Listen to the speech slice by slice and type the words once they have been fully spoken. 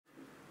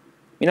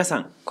皆さ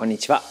んこんに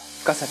ちは、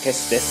深作ヘ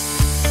ススで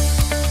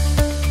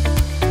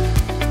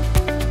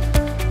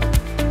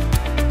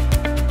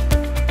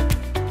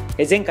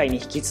す。前回に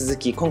引き続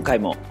き今回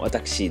も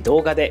私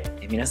動画で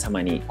皆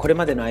様にこれ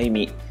までの歩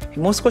み、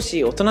もう少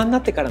し大人にな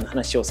ってからの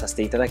話をさせ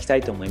ていただきた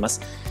いと思いま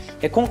す。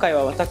今回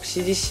は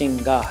私自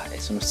身が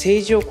その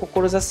政治を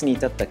志すに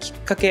至ったきっ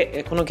か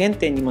け、この原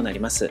点にもな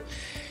ります。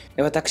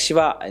私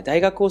は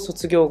大学を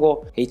卒業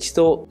後、一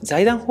度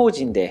財団法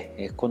人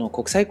でこの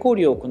国際交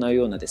流を行う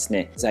ようなです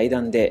ね、財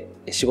団で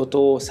仕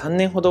事を3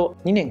年ほど、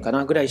2年か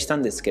なぐらいした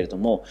んですけれど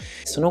も、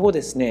その後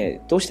です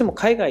ね、どうしても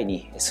海外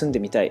に住んで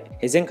みたい。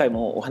前回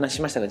もお話し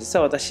しましたが、実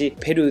は私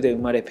ペルーで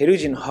生まれ、ペルー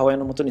人の母親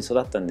のもとに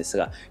育ったんです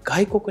が、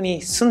外国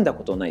に住んだ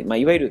ことない、いわ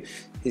ゆる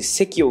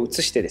籍を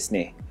移してです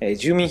ね、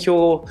住民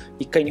票を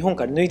一回日本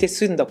から抜いて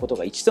住んだこと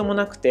が一度も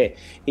なくて、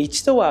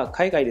一度は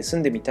海外で住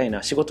んでみたい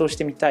な、仕事をし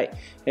てみたい、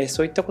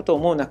そういったことを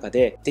思う中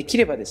で、でき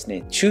ればです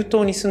ね、中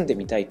東に住んで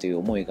みたいという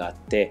思いがあっ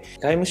て、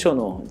外務省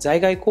の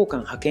在外公館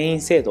派遣員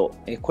制度、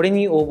これ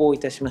に応募い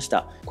たしまし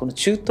た。この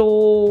中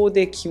東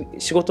で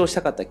仕事をし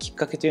たかったきっ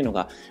かけというの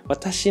が、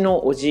私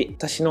の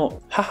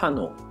母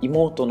の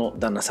妹の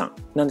旦那さん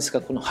なんですが、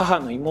この母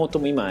の妹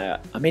も今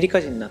アメリカ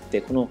人になっ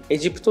て、このエ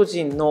ジプト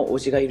人の叔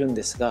父がいるん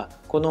ですが、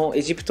この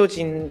エジプト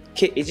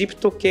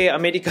系ア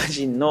メリカ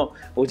人の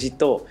叔父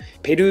と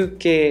ペルー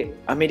系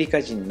アメリ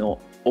カ人の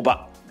叔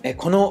母、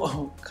こ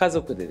の家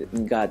族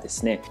がで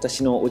すね、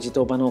私の叔父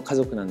と叔母の家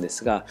族なんで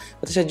すが、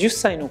私は10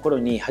歳の頃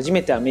に初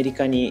めてアメリ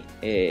カに、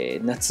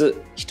夏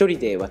一人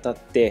で渡っ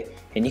て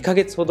2ヶ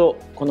月ほど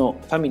この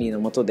ファミリーの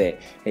下で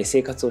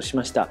生活をし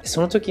ました。そ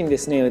の時にで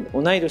すね、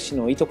同い年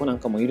のいとこなん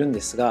かもいるんで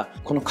すが、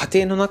この家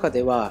庭の中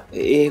では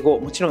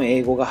もちろん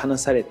英語が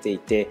話されてい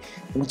て、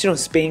もちろん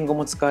スペイン語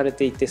も使われ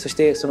ていて、そし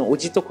てその叔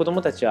父と子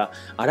供たちは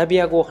アラ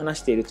ビア語を話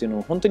しているというの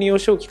を、本当に幼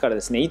少期から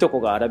ですね、いと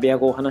こがアラビア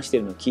語を話して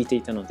いるのを聞いて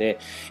いたので、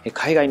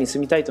海外に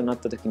住みたいとなっ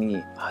た時に、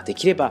で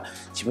きれば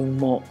自分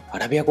もア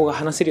ラビア語が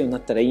話せるようにな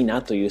ったらいい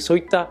なという、そう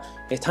いった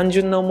単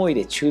純な思い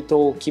で中東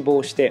を希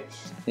望して、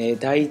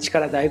第1か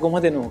ら第5ま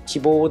での希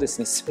望をです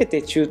ね、全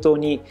て中東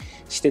に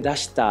して出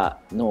した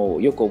の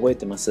をよく覚え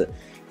てます。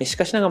し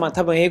かしながら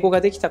多分英語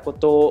ができたこ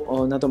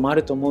となどもあ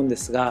ると思うんで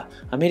すが、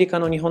アメリカ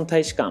の日本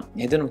大使館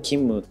での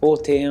勤務を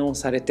提案を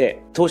されて、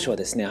当初は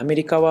ですね、アメ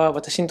リカは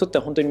私にとって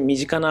は本当に身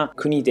近な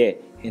国で、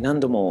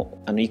何度も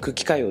行く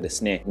機会をで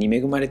すねに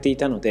恵まれてい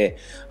たので、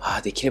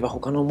できれば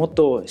他のもっ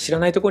と知ら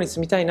ないところに住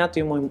みたいなと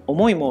いう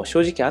思いも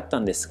正直あった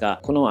んですが、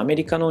このアメ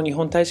リカの日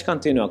本大使館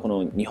というのは、こ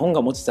の日本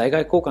が持つ在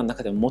外公館の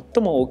中でも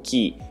最も大き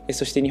い、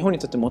そして日本に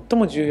とって最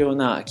も重要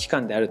な機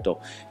関である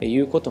とい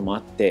うこともあ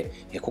って、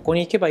ここ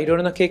に行けばいろい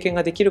ろな経験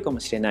ができるかも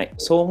しれない、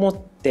そう思っ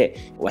て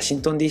ワシ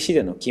ントン DC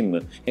での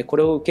勤務、こ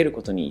れを受ける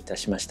ことにいた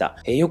しました。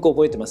よく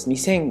覚えてます。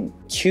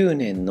2009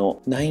年の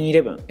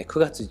 9/11、9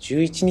月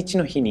11日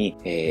の日に、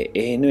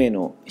ANA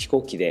の飛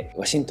行機で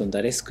ワシントン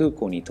ダレス空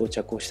港に到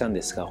着をしたん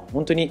ですが、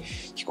本当に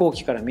飛行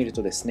機から見る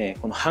とですね、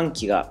この半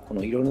旗がこ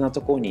のいろいろなと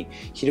ころに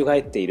翻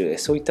っている、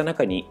そういった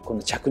中にこ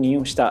の着任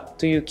をした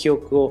という記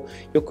憶を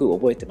よく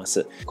覚えてま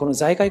す。この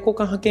在外公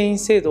館派遣員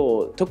制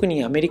度、特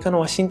にアメリカ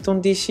のワシント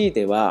ン DC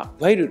では、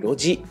いわゆるロ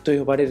ジと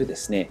呼ばれるで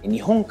すね、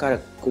日本から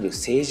来る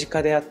政治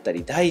家であった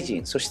り大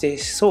臣、そして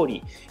総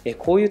理、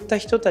こういった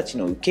人たち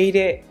の受け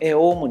入れ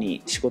を主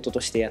に仕事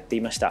としてやって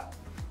いました。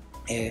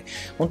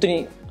本当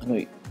に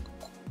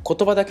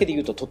言葉だけで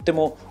言うととって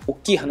も大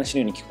きい話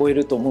のように聞こえ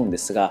ると思うんで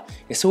すが、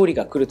総理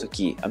が来ると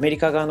き、アメリ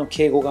カ側の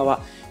警護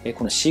側、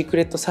このシーク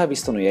レットサービ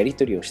スとのやり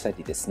取りをした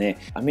りですね、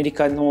アメリ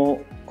カの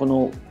こ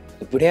の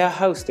ブレア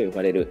ハウスと呼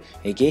ばれる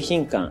迎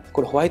賓館、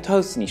これホワイトハ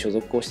ウスに所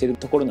属をしている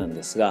ところなん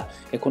ですが、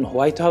このホ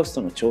ワイトハウス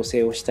との調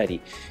整をした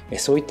り、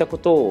そういったこ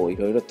とをい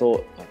ろいろ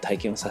と体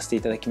験をさせて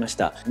いただきまし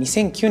た。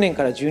2009年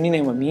から12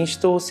年は民主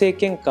党政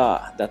権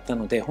下だった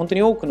ので、本当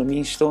に多くの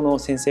民主党の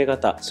先生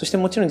方、そして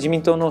もちろん自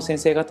民党の先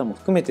生方も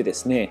含めてで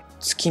すね、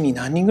月に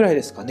何人ぐらい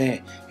ですか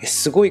ね、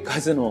すごい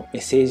数の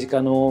政治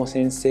家の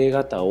先生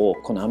方を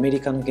このアメリ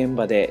カの現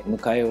場で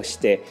迎えをし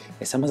て、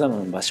さまざま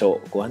な場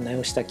所ご案内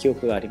をした記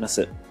憶がありま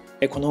す。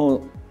こ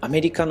のアメ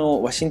リカ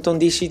のワシントン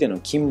DC での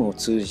勤務を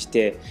通じ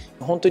て、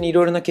本当にい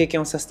ろいろな経験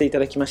をさせていた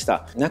だきまし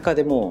た。中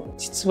でも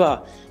実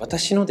は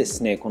私ので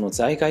すね、この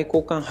在外公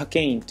館派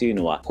遣員という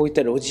のは、こういっ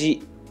たロ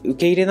ジ受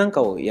け入れなん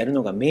かをやる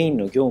のがメイン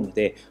の業務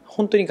で、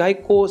本当に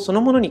外交そ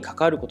のものに関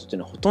わることという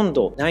のはほとん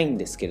どないん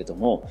ですけれど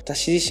も、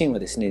私自身は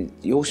ですね、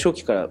幼少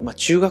期から、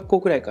中学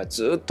校くらいから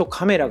ずっと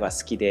カメラが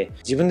好きで、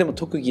自分でも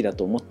特技だ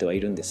と思ってはい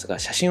るんですが、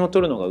写真を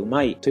撮るのがう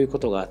まいというこ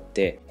とがあっ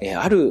て、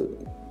ある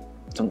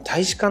その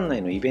大使館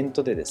内のイベン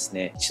トでです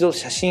ね、一度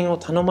写真を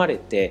頼まれ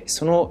て、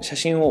その写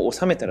真を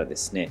収めたらで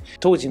すね、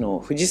当時の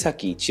藤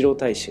崎一郎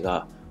大使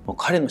が、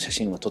彼の写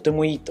真はとて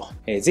もいいと、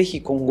ぜ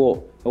ひ今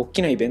後大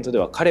きなイベントで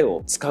は彼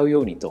を使う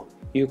ようにと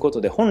いうこ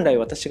とで、本来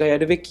私がや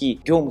るべき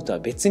業務とは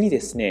別にで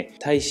すね、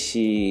大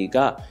使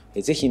が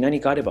ぜひ何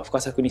かあれば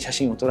深作に写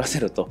真を撮らせ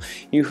ろと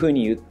いうふう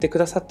に言ってく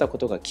ださったこ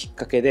とがきっ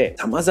かけで、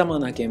様々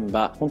な現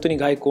場、本当に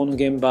外交の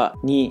現場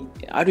に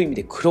ある意味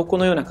で黒子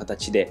のような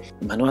形で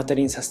目の当た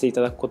りにさせてい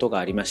ただくことが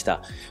ありまし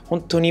た。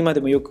本当に今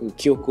でもよく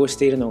記憶をし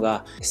ているの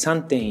が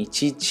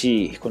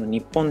 3.11、 この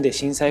日本で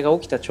震災が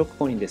起きた直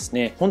後にです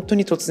ね、本当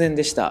に突然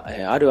でした。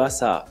ある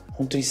朝、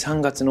本当に3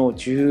月の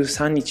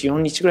13日、4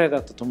日ぐらいだ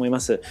ったと思いま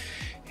す。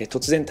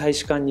突然大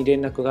使館に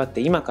連絡があって、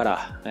今か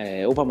ら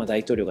オバマ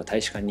大統領が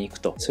大使館に行く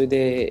と、それ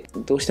で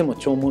どうしても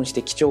弔問し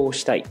て記帳を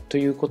したいと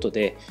いうこと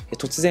で、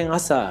突然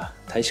朝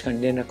大使館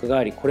に連絡が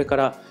あり、これか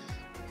ら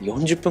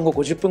40分後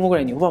50分後ぐ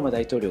らいにオバマ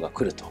大統領が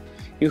来ると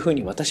いうふう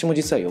に私も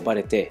実は呼ば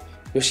れて、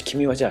よし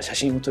君はじゃあ写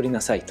真を撮りな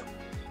さいと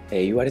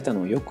言われた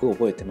のをよく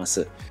覚えてま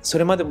す。そ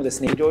れまでもで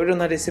すね、いろいろ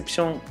なレセプ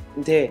ショ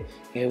ンで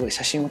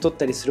写真を撮っ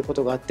たりするこ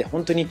とがあって、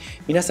本当に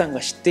皆さんが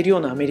知ってるよう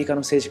なアメリカ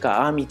の政治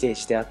家アーミテー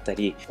ジであった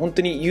り、本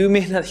当に有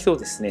名な人を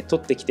ですね撮っ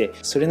てきて、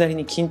それなり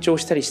に緊張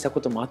したりした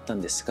こともあった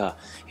んですが、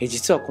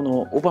実はこ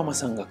のオバマ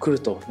さんが来る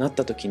となっ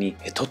た時に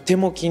とって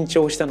も緊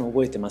張したのを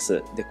覚えてま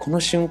す。でこ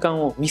の瞬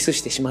間をミス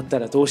してしまった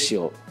らどうし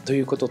ようと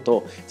いうこと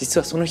と、実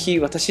はその日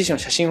私自身は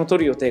写真を撮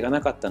る予定が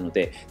なかったの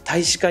で、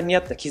大使館にあ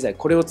った機材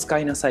これを使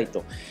いなさい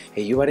と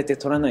言われて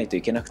撮らないと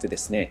いけなくてで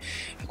すね、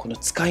この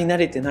使い慣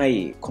れてな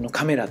いこの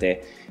カメラ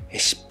で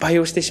失敗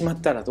をしてしま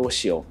ったらどう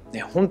しよう、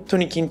本当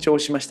に緊張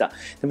しました。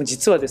でも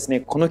実はですね、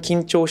この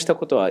緊張した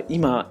ことは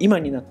今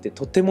になって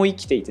とても生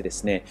きていてで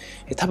すね、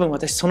多分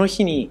私その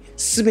日に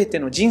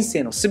人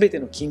生の全て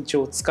の緊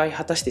張を使い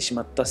果たしてし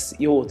まった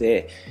よう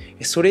で、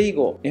それ以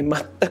後全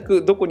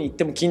くどこに行っ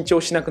ても緊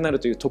張しなくなる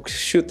という特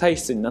殊体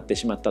質になって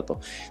しまった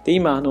と。で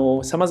今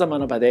さまざま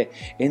な場で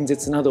演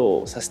説な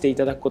どをさせてい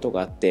ただくこと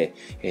があって、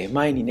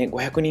前にね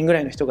500人ぐ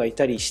らいの人がい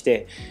たりし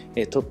て、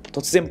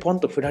突然ポン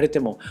と振られて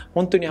も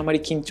本当にあまり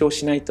緊張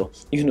しないと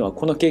いうのは、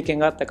この経験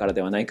があったから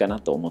ではないかな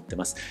と思って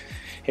ます。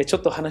ちょ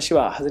っと話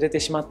は外れて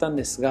しまったん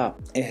ですが、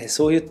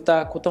そういっ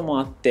たことも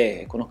あっ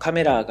て、このカ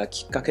メラが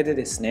きっかけで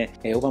ですね、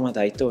オバマ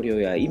大統領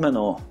や今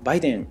のバイ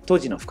デン当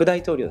時の副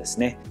大統領です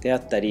ねであ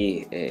った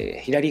り、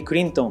ヒラリー・ク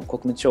リントン国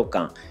務長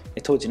官、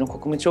当時の国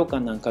務長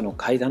官なんかの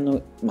会談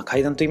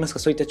といいますか、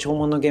そういった弔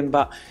問の現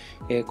場、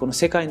この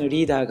世界の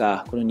リーダー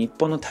がこの日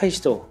本の大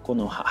使とこ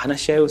の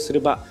話し合いをする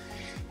場、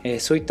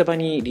そういった場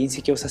に臨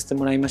席をさせて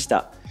もらいまし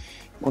た。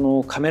こ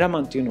のカメラ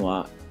マンというの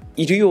は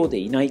いるようで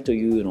いないと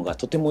いうのが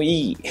とても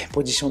いい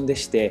ポジションで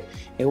して、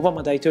オバ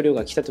マ大統領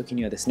が来た時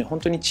にはですね、本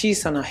当に小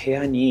さな部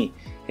屋に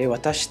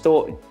私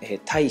と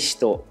大使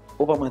と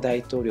オバマ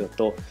大統領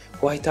と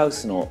ホワイトハウ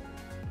スの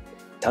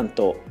担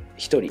当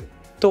1人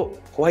と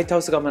ホワイトハ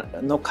ウス側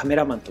のカメ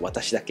ラマンと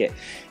私だけ、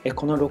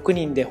この6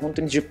人で本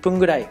当に10分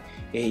ぐらい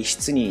一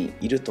室に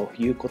いると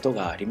いうこと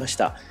がありまし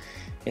た。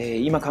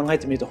今考え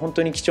てみると本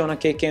当に貴重な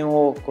経験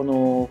をこ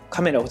の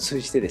カメラを通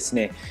じてです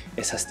ね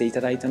させていた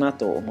だいたな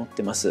と思っ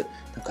てます。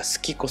なんか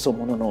好きこそ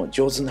ものの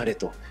上手なれ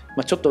と、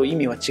ちょっと意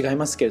味は違い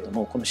ますけれど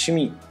も、この趣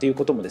味っていう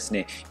こともです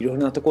ね、いろい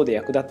ろなところで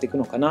役立っていく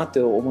のかな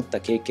と思った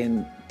経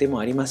験でも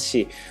あります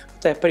し、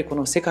あとはやっぱりこ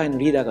の世界の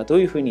リーダーがど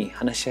ういうふうに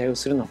話し合いを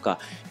するのか、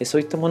そ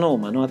ういったものを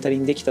目の当たり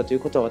にできたという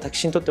ことは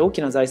私にとって大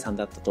きな財産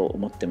だったと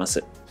思ってま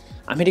す。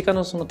アメリカ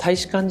のその大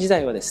使館時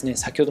代はですね、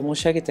先ほど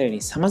申し上げたよう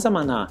に様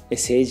々な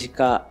政治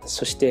家、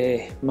そし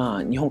て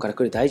日本から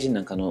来る大臣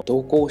なんかの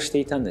同行をして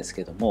いたんです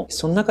けども、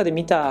その中で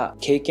見た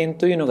経験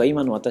というのが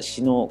今の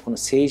私のこの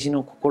政治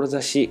の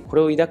志、こ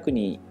れを抱く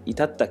に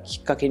至ったき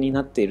っかけに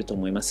なっていると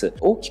思います。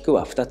大きく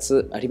は2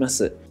つありま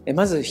す。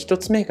まず1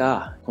つ目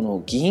がこ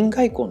の議員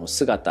外交の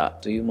姿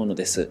というもの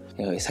です。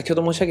先ほ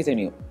ど申し上げたよ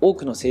うに多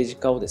くの政治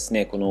家をです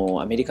ね、こ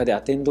のアメリカで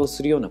アテンド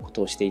するようなこ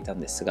とをしていたん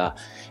ですが、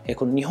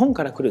この日本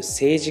から来る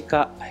政治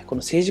家、この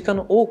政治家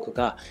の多く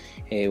が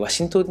ワ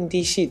シントン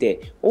DC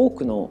で多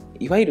くの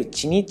いわゆる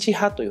知日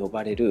派と呼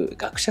ばれる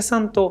学者さ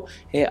んと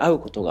会う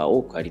ことが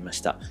多くありま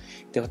した。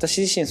で、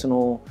私自身そ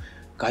の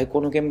外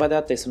交の現場であ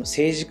ったり、その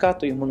政治家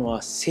というものは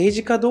政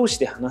治家同士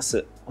で話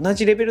す、同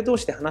じレベル同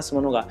士で話す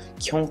ものが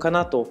基本か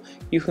なと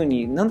いうふう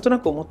になんとな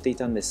く思ってい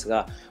たんです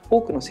が、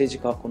多くの政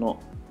治家はこ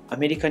のア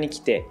メリカに来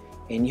て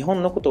日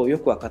本のことをよ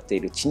く分かってい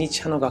る知日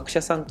派の学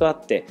者さんと会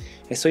って、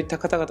そういった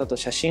方々と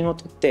写真を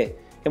撮って、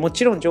も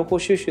ちろん情報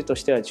収集と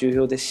しては重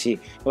要ですし、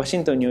ワシ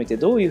ントンにおいて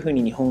どういうふう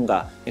に日本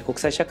が国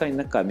際社会の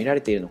中から見られ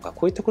ているのか、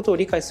こういったことを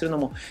理解するの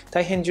も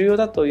大変重要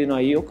だというの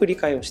はよく理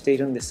解をしてい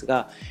るんです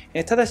が、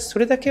ただしそ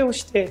れだけを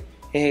して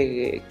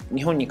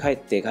日本に帰っ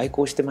て外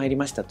交してまいり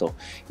ましたと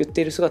言っ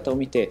ている姿を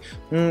見て、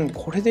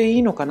これでい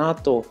いのかな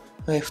と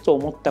ふと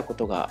思ったこ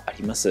とがあ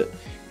ります。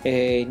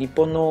日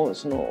本の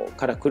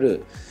から来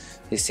る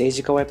政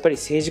治家はやっぱり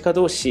政治家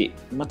同士、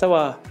また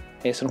は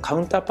そのカウ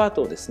ンターパー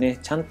トをですね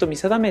ちゃんと見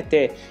定め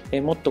て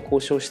もっと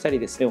交渉したり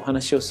ですねお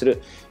話をす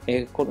る、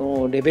こ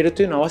のレベル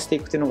というのを合わせてい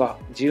くというのが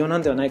重要な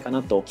んではないか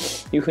なと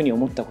いうふうに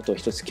思ったことを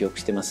一つ記憶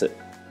しています。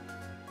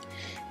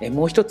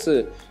もう一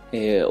つ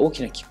大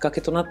きなきっか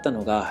けとなった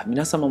のが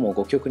皆様も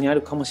ご記憶にあ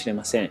るかもしれ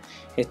ません。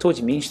当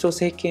時民主党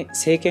政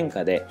権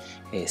下で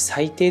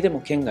最低で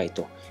も県外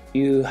と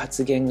いう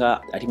発言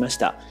がありまし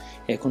た。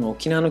この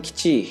沖縄の基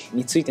地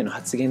についての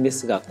発言で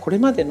すが、これ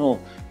までの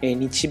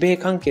日米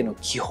関係の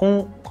基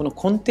本、この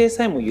根底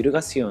さえも揺る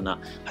がすような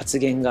発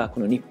言がこ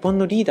の日本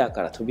のリーダー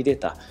から飛び出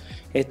た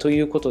と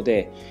いうこと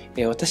で、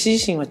私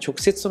自身は直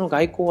接その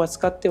外交を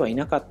扱ってはい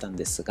なかったん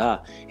です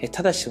が、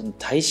ただしその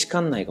大使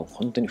館内が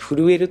本当に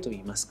震えるとい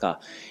いますか、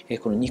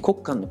この二国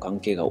間の関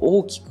係が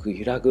大きく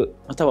揺らぐ、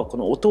またはこ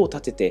の音を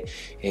立て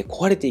て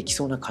壊れていき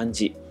そうな感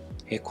じ、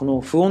こ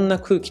の不穏な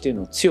空気という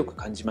のを強く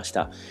感じまし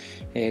た。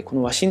こ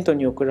のワシントン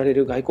に送られ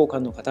る外交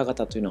官の方々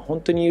というのは本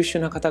当に優秀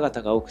な方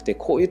々が多くて、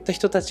こういった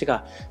人たち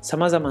がさ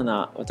まざま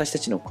な私た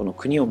ちのこの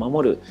国を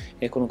守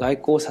る、この外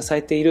交を支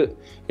えている、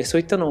そ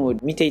ういったのを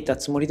見ていた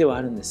つもりでは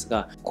あるんです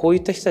が、こうい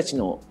った人たち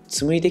の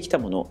紡いできた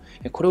もの、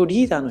これを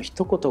リーダーの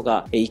一言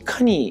がい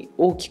かに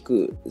大き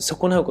く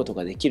損なうこと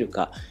ができる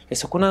か、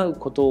損なう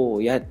こと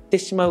をやって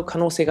しまう可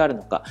能性がある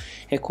のか、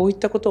こういっ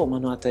たことを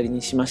目の当たり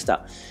にしまし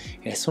た。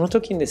その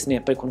時にですね、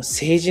やっぱりこの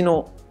政治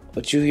の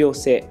重要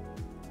性、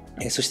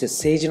そして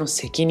政治の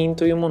責任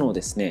というものを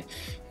ですね、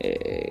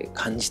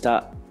感じ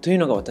たという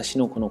のが私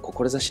のこの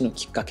志の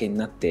きっかけに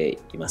なって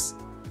います。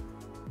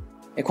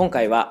今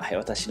回は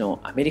私の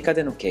アメリカ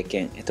での経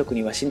験、特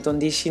にワシントン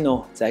DC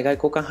の在外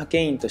交換派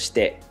遣員とし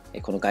て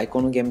この外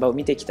交の現場を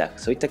見てきた、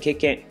そういった経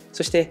験、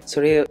そして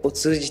それを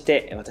通じ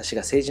て私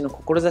が政治の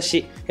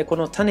志、こ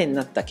の種に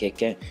なった経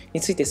験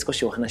について少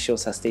しお話を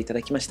させていた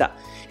だきました。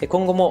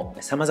今後も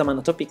様々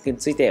なトピックに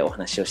ついてお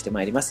話をして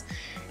まいります。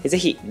ぜ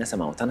ひ皆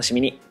様お楽し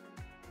みに。